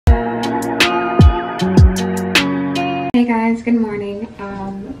Hey guys, good morning.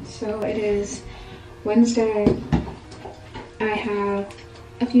 So it is Wednesday. I have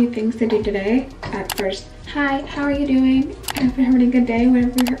a few things to do today. At first, hi, how are you doing? I hope you're having a good day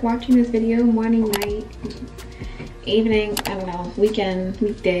whenever you're watching this video. Morning, night, evening, I don't know, weekend,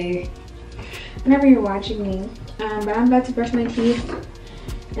 weekday, whenever you're watching me. But I'm about to brush my teeth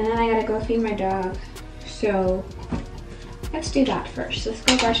and then I gotta go feed my dog. So let's do that first. Let's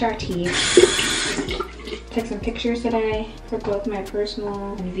go brush our teeth. Take some pictures today for both my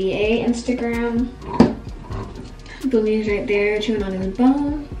personal and VA Instagram. Boomy's right there chewing on his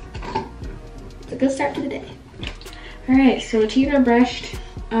bone. It's a good start to the day. Alright, so the teeth are brushed.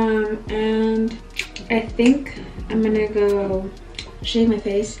 And I think I'm gonna go shave my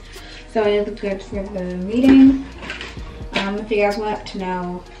face so I look good for the meeting. If you guys want to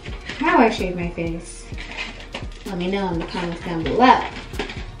know how I shave my face, let me know in the comments down below.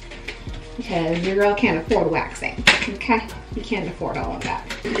 Because your girl can't afford waxing, okay? You can't afford all of that.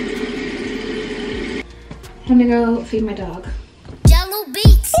 I'm gonna go feed my dog. Jello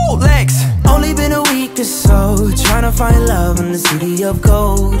beats. Ooh, Lex. Only been a week or so, trying to find love in the city of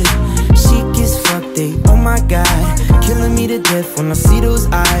gold. Chic as fuck, they, oh my god, killing me to death when I see those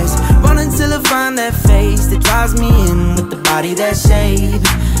eyes. Running till I find that face that drives me in with the body that shade.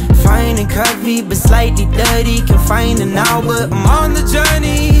 Fine and curvy, but slightly dirty. Can find an hour, I'm on the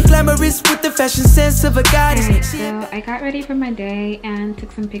journey. Glamorous with the fashion sense of a goddess. Alright, so I got ready for my day and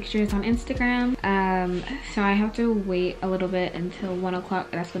took some pictures on Instagram. So I have to wait a little bit until 1 o'clock.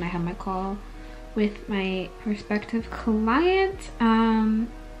 That's when I have my call with my prospective client.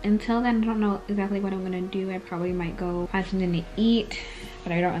 Until then, I don't know exactly what I'm gonna do. I probably might go find something to eat,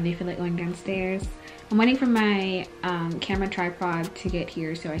 but I don't really feel like going downstairs. I'm waiting for my camera tripod to get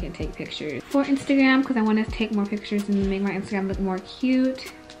here so I can take pictures for Instagram, because I want to take more pictures and make my Instagram look more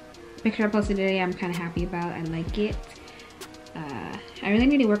cute. The picture I posted today I'm kind of happy about. I like it. I really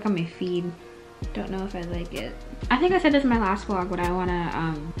need to work on my feed. Don't know if I like it. I think I said this in my last vlog, but I want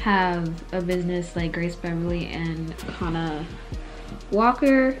to have a business like Grace Beverly and Hannah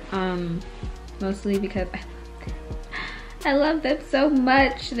Walker, mostly because I love them so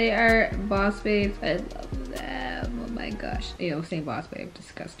much. They are boss babes. I love them. Oh my gosh. Ew, saying boss babe,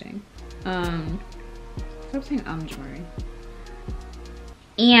 disgusting. Stop saying Jemari.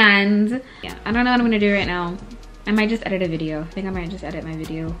 And yeah, I don't know what I'm gonna do right now. I might just edit a video. I think I might just edit my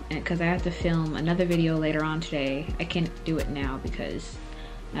video because I have to film another video later on today. I can't do it now because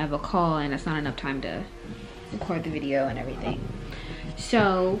I have a call and it's not enough time to record the video and everything.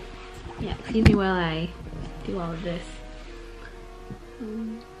 So yeah, excuse me while I do all of this.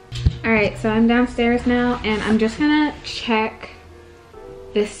 Alright, so I'm downstairs now and I'm just gonna check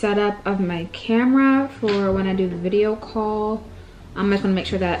the setup of my camera for when I do the video call. I'm just gonna make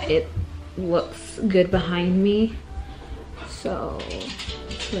sure that it looks good behind me. So,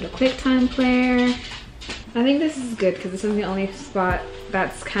 put a QuickTime player. I think this is good because this is the only spot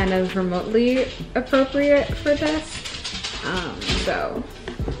that's kind of remotely appropriate for this. So,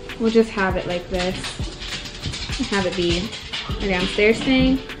 we'll just have it like this. Have it be a downstairs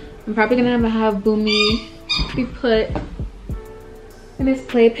thing. I'm probably gonna have Boomy be put in his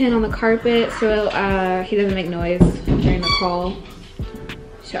playpen on the carpet so he doesn't make noise during the call.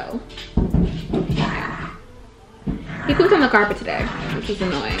 So yeah. He pooped on the carpet today, which is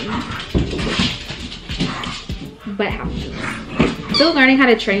annoying, but it happens. Still learning how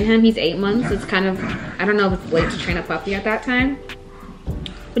to train him. He's 8 months. It's kind of, I don't know if it's late to train a puppy at that time,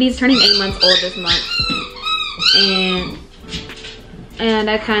 but he's turning 8 months old this month. And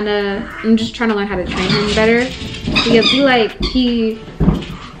I'm just trying to learn how to train him better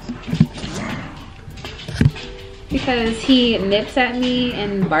because he nips at me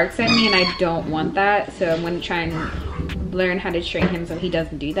and barks at me and I don't want that. So I'm gonna try and learn how to train him so he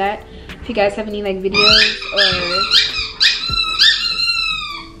doesn't do that. If you guys have any like videos or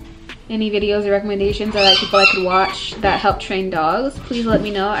any videos or recommendations or like people I could watch that help train dogs, please let me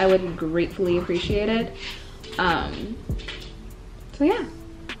know. I would gratefully appreciate it. So yeah,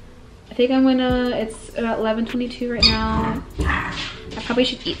 I think I'm gonna, it's about 11:22 right now. I probably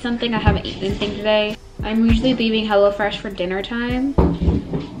should eat something. I haven't eaten anything today. I'm usually leaving HelloFresh for dinner time,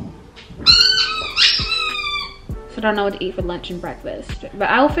 so I don't know what to eat for lunch and breakfast, but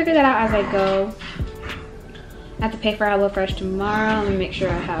I will figure that out as I go. I have to pay for HelloFresh tomorrow. Let me make sure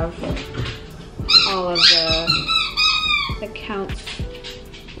I have all of the accounts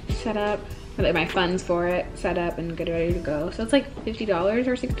set up, or like my funds for it set up and get ready to go. So it's like $50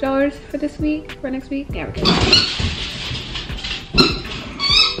 or $60 for this week, for next week. Yeah, we're good.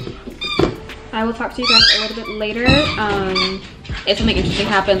 I will talk to you guys a little bit later. If something interesting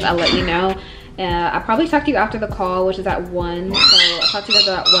happens, I'll let you know. I'll probably talk to you after the call, which is at 1. So I'll talk to you guys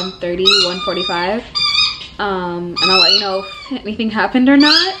about 1:30, 1:45. And I'll let you know if anything happened or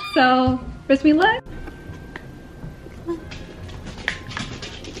not. So wish me luck.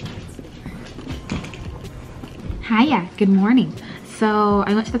 Hiya, good morning. So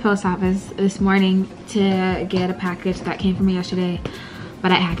I went to the post office this morning to get a package that came from me yesterday,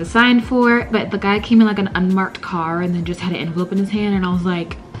 but I had to sign for it. But the guy came in like an unmarked car and then just had an envelope in his hand, and I was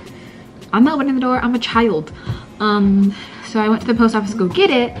like, I'm not opening the door, I'm a child. So I went to the post office to go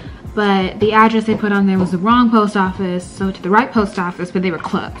get it, but the address they put on there was the wrong post office, so I went to the right post office, but they were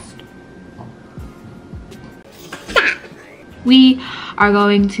closed. We are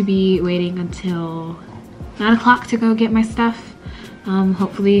going to be waiting until 9 o'clock to go get my stuff.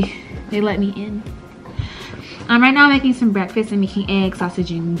 Hopefully they let me in. Right now I'm making some breakfast. I'm making egg,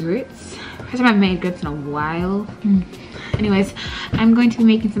 sausage, and grits. First time I've made grits in a while. Anyways, I'm going to be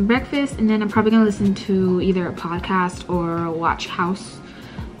making some breakfast, and then I'm probably gonna listen to either a podcast or watch House.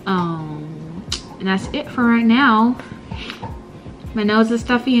 And that's it for right now. My nose is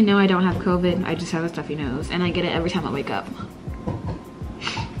stuffy, and no, I don't have COVID. I just have a stuffy nose, and I get it every time I wake up.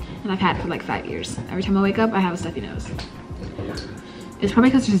 And I've had it for like 5 years. Every time I wake up, I have a stuffy nose. It's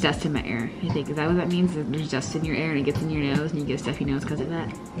probably because there's dust in my air, I think. Is that what that means? That there's dust in your air and it gets in your nose and you get a stuffy nose because of that?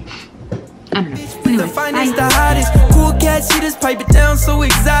 I don't know. Anyway, the hottest. Cool cat, she just pipe it down so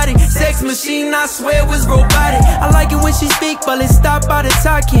exotic. Sex machine, I swear was robotic. I like it when she speak, but let's stop by the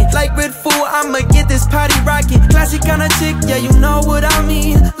talking. Like Red Fool, I'ma get this party rocking. Classic kind of chick, yeah, you know what I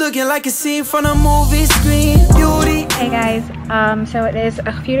mean. Looking like a scene from a movie screen. Beauty. Hey guys, so it is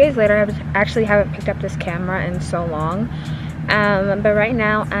a few days later. I actually haven't picked up this camera in so long. But right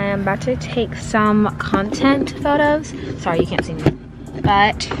now I am about to take some content photos. Sorry, you can't see me.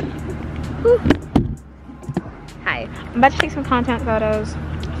 But, whew. Hi. I'm about to take some content photos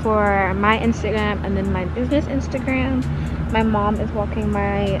for my Instagram and then my business Instagram. My mom is walking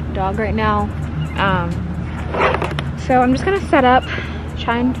my dog right now. So I'm just gonna set up,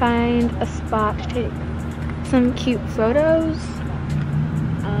 try and find a spot to take some cute photos.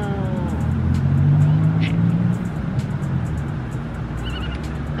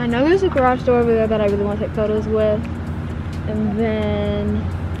 I know there's a garage door over there that I really want to take photos with. And then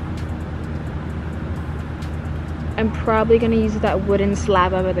I'm probably going to use that wooden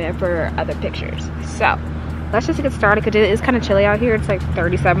slab over there for other pictures. So let's just get started because it is kind of chilly out here. It's like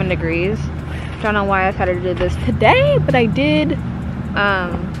 37 degrees. Don't know why I decided to do this today, but I did.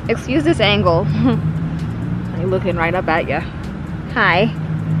 Excuse this angle. I'm looking right up at you. Hi.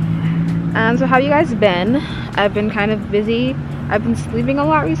 So how have you guys been? I've been kind of busy. I've been sleeping a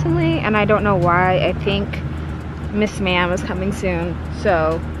lot recently, and I don't know why. I think Miss Ma'am is coming soon,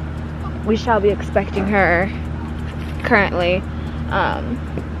 so we shall be expecting her currently.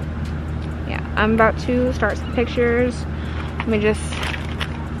 Yeah, I'm about to start some pictures. Let me just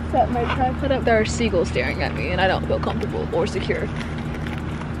set my tripod up. There are seagulls staring at me, and I don't feel comfortable or secure.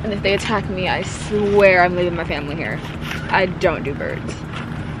 And if they attack me, I swear I'm leaving my family here. I don't do birds.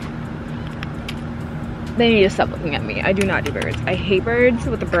 They need to stop looking at me. I do not do birds. I hate birds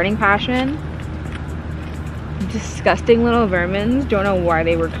with a burning passion. Disgusting little vermins. Don't know why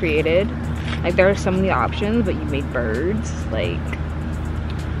they were created. Like, there are so many options, but you made birds. Like,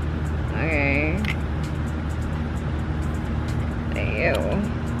 okay. Ew.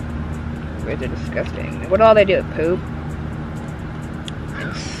 Birds are disgusting. What do all they do? Poop?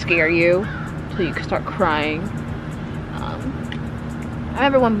 And scare you till you start crying. I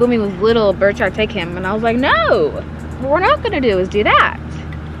remember when Boomy was little, Bert tried to take him, and I was like, no! What we're not gonna do is do that.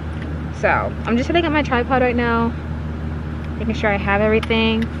 So, I'm just setting up my tripod right now, making sure I have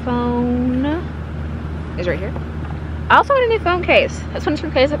everything. Phone is right here. I also want a new phone case. This one's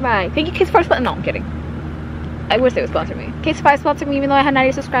from Case5. Thank you, Case5. No, I'm kidding. I wish they would sponsor me. Case5 sponsored me even though I had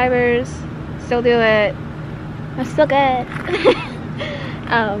 90 subscribers. Still do it. I'm still good.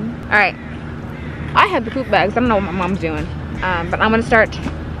 Alright. I have the poop bags. I don't know what my mom's doing. But I'm gonna start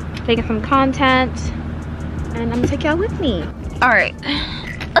taking some content, and I'm gonna take y'all with me. Alright,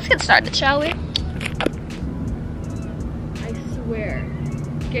 let's get started, shall we? I swear,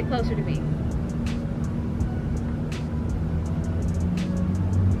 get closer to me.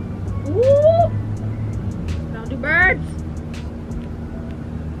 Woo! Don't do birds.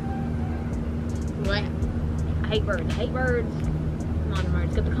 What? I hate birds. I hate birds. Come on, Jemari,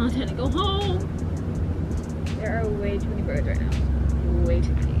 just get the content and go home. There are way too many birds right now. Way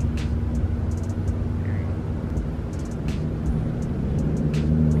too many.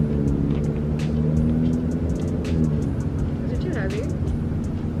 Those are too heavy.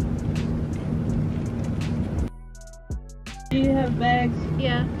 Do you have bags?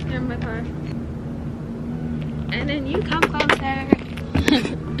 Yeah, they're in my car. and then you come closer.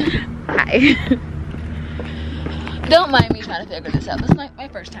 Hi. Don't mind me trying to figure this out. This is like my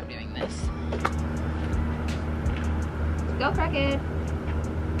first time doing this. Go crooked.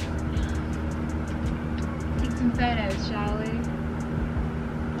 Take some photos, shall we?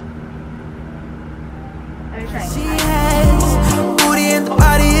 She has booty and the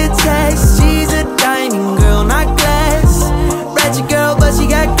body it takes. She's a diamond girl, not glass. Ratchet girl, but she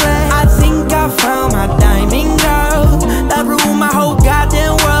got glass. I think I found my diamond girl. That ruined my whole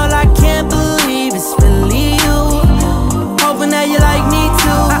goddamn world. I can't believe it's really you. Hoping that you like me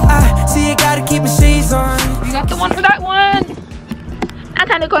too. See, you gotta keep my shades on. You got the one for that one. I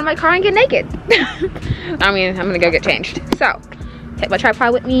kind of go in my car and get naked. I mean, I'm gonna go get changed. So, take my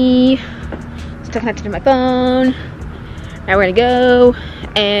tripod with me. Still connected to my phone. Now we're gonna go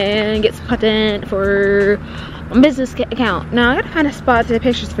and get some content for my business account. Now I gotta find a spot to take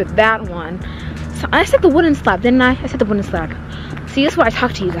pictures for that one. So I said the wooden slab, didn't I? I said the wooden slab. See, this is why I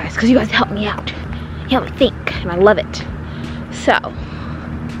talk to you guys, because you guys help me out. You help me think, and I love it. So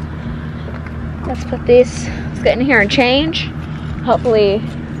let's put this. Let's get in here and change. Hopefully,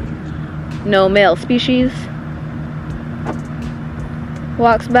 no male species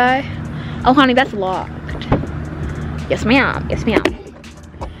walks by. Oh, honey, that's locked. Yes, ma'am. Yes, ma'am.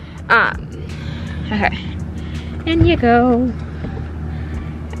 Okay. In you go.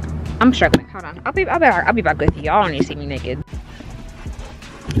 I'm struggling. Hold on. I'll be back with you. Y'all don't need to see me naked.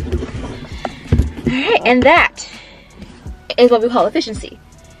 Alright, and that is what we call efficiency.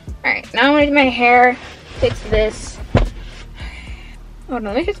 Alright, now I'm gonna do my hair. Fix this. Hold on,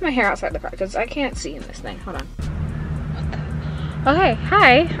 let me fix my hair outside the car because I can't see in this thing. Hold on. Okay,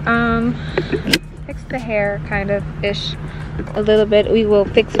 hi. Fix the hair kind of ish a little bit. We will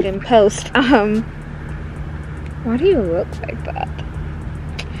fix it in post. Why do you look like that?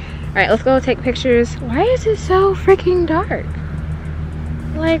 Alright, let's go take pictures. Why is it so freaking dark?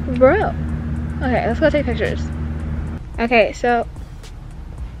 Like, bro. Okay, let's go take pictures. Okay, so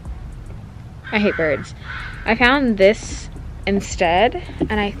I hate birds. I found this instead,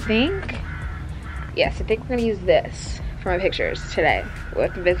 and I think, yes, I think we're gonna use this for my pictures today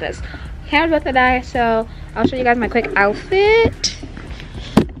with the business. Camera's about to die, so I'll show you guys my quick outfit.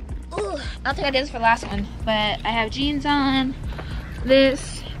 Ooh, I don't think I did this for the last one, but I have jeans on,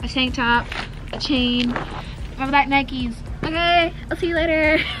 this, a tank top, a chain, my black Nikes. Okay, I'll see you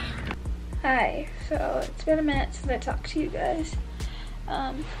later. Hi, so it's been a minute since I talked to you guys.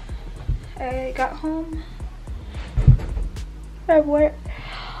 I got home from work.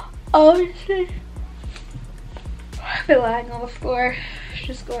 Obviously, I've been lying on the floor,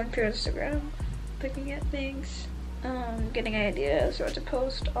 just going through Instagram, looking at things, getting ideas what to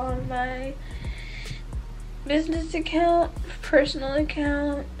post on my business account, personal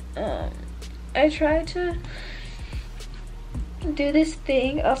account. I tried to do this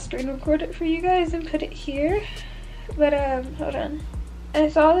thing. I'll screen record it for you guys and put it here. But hold on. I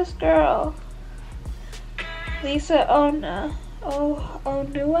saw this girl, Lisa Onua,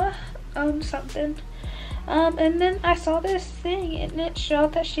 something. And then I saw this thing and it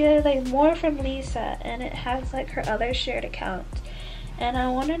showed that she had like more from Lisa and it has like her other shared accounts. And I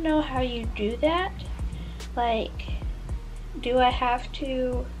want to know how you do that. Like, do I have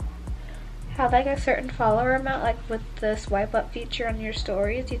to have like a certain follower amount, like with the swipe up feature on your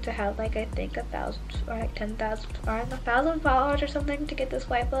stories? You have to have like, I think 1,000 or like 10,000 or 1,000 followers or something to get the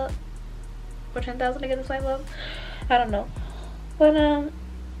swipe up, or 10,000 to get the swipe up. I don't know, but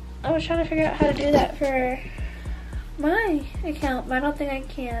I was trying to figure out how to do that for my account, but I don't think I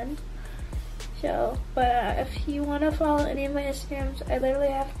can. So, but if you want to follow any of my Instagrams, I literally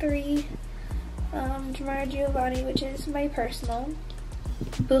have 3. Jemari Jiovanni, which is my personal,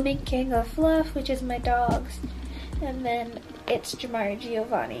 Booming King of Fluff, which is my dog's, and then it's Jemari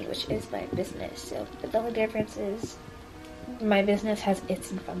Jiovanni, which is my business. So, but the only difference is my business has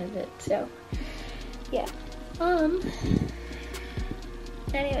 "it's" in front of it. So, yeah.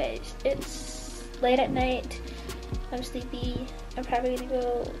 Anyways, it's late at night. I'm sleepy. I'm probably gonna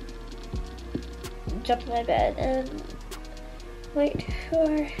go jump in my bed and wait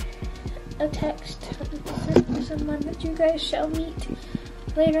for a text from someone that you guys shall meet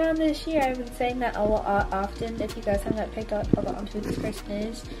later on this year. I've been saying that a lot often. If you guys have not picked up on who this person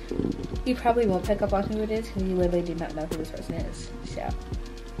is, you probably won't pick up on who it is because you literally do not know who this person is. So,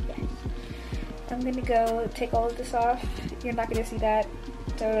 yes. I'm gonna go take all of this off. You're not gonna see that,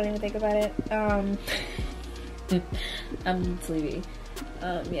 so don't even think about it. I'm sleepy.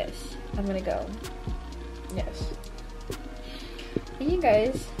 Yes. I'm gonna go. Yes. And you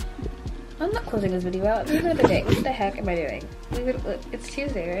guys, I'm not closing this video out. It's another day. What the heck am I doing? It's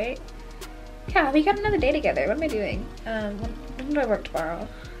Tuesday, right? Yeah, we got another day together. What am I doing? When do I work tomorrow?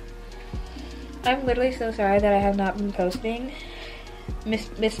 I'm literally so sorry that I have not been posting.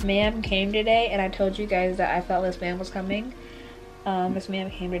 Miss Ma'am came today, and I told you guys that I felt Miss Ma'am was coming. Miss Ma'am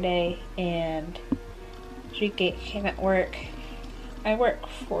came today, and she came at work. I work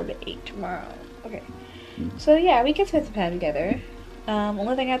 4 to 8 tomorrow. Okay. So yeah, we can spend some time together.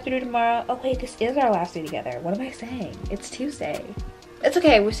 Only thing I have to do tomorrow. Oh wait, this is our last day together. What am I saying? It's Tuesday. It's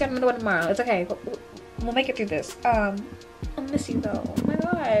okay. We're starting another one tomorrow. It's okay. We'll make it through this. I'll miss you though. Oh my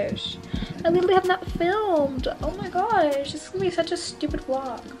gosh. I literally have not filmed. Oh my gosh. This is gonna be such a stupid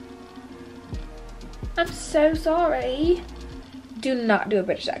vlog. I'm so sorry. Do not do a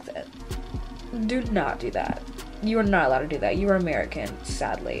British accent. Do not do that. You are not allowed to do that. You are American,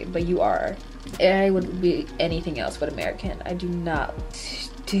 sadly, but you are. I would be anything else but American. I do not.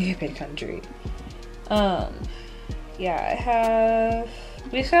 Stupid country. Yeah,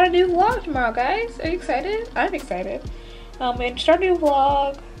 we start a new vlog tomorrow, guys. Are you excited? I'm excited. We start a new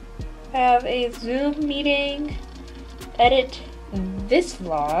vlog. Have a Zoom meeting. Edit this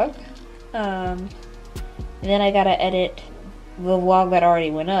vlog. And then I gotta edit the vlog that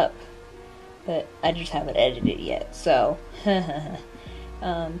already went up, but I just haven't edited it yet. So, I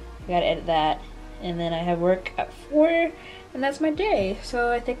gotta edit that, and then I have work at 4. And that's my day.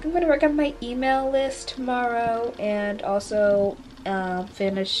 So I think I'm gonna work on my email list tomorrow, and also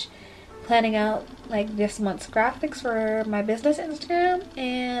finish planning out like this month's graphics for my business Instagram,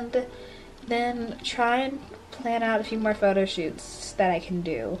 and then try and plan out a few more photo shoots that I can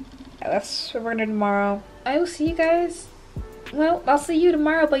do. That's what we're gonna do tomorrow. I will see you guys. Well, I'll see you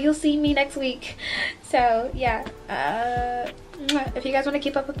tomorrow, but you'll see me next week. So yeah, if you guys want to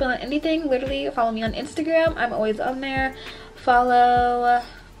keep up with me on anything, literally follow me on Instagram. I'm always on there. Follow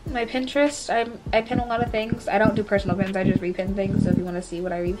my Pinterest. I pin a lot of things. I don't do personal pins, I just repin things. So if you want to see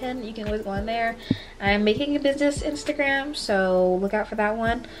what I repin, you can always go on there. I'm making a business Instagram, so look out for that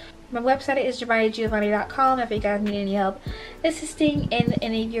one. My website is JemariJiovanni.com. If you guys need any help assisting in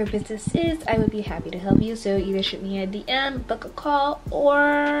any of your businesses, I would be happy to help you. So either shoot me a DM, book a call,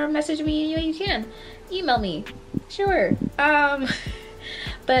 or message me any way you can. Email me. Sure. But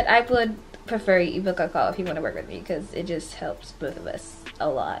I would prefer you book a call if you want to work with me, because it just helps both of us a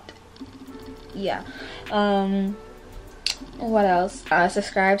lot. Yeah. What else?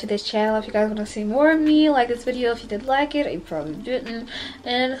 Subscribe to this channel if you guys want to see more of me. Like this video if you did like it, or you probably didn't,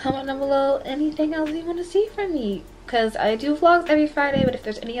 and comment down below anything else you want to see from me, because I do vlogs every Friday. But if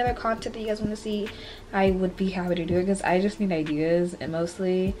there's any other content that you guys want to see, I would be happy to do it, because I just need ideas, and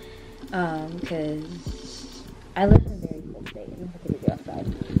mostly because I live in a very cold state and I have to go outside.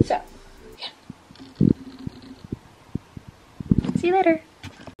 So yeah, see you later.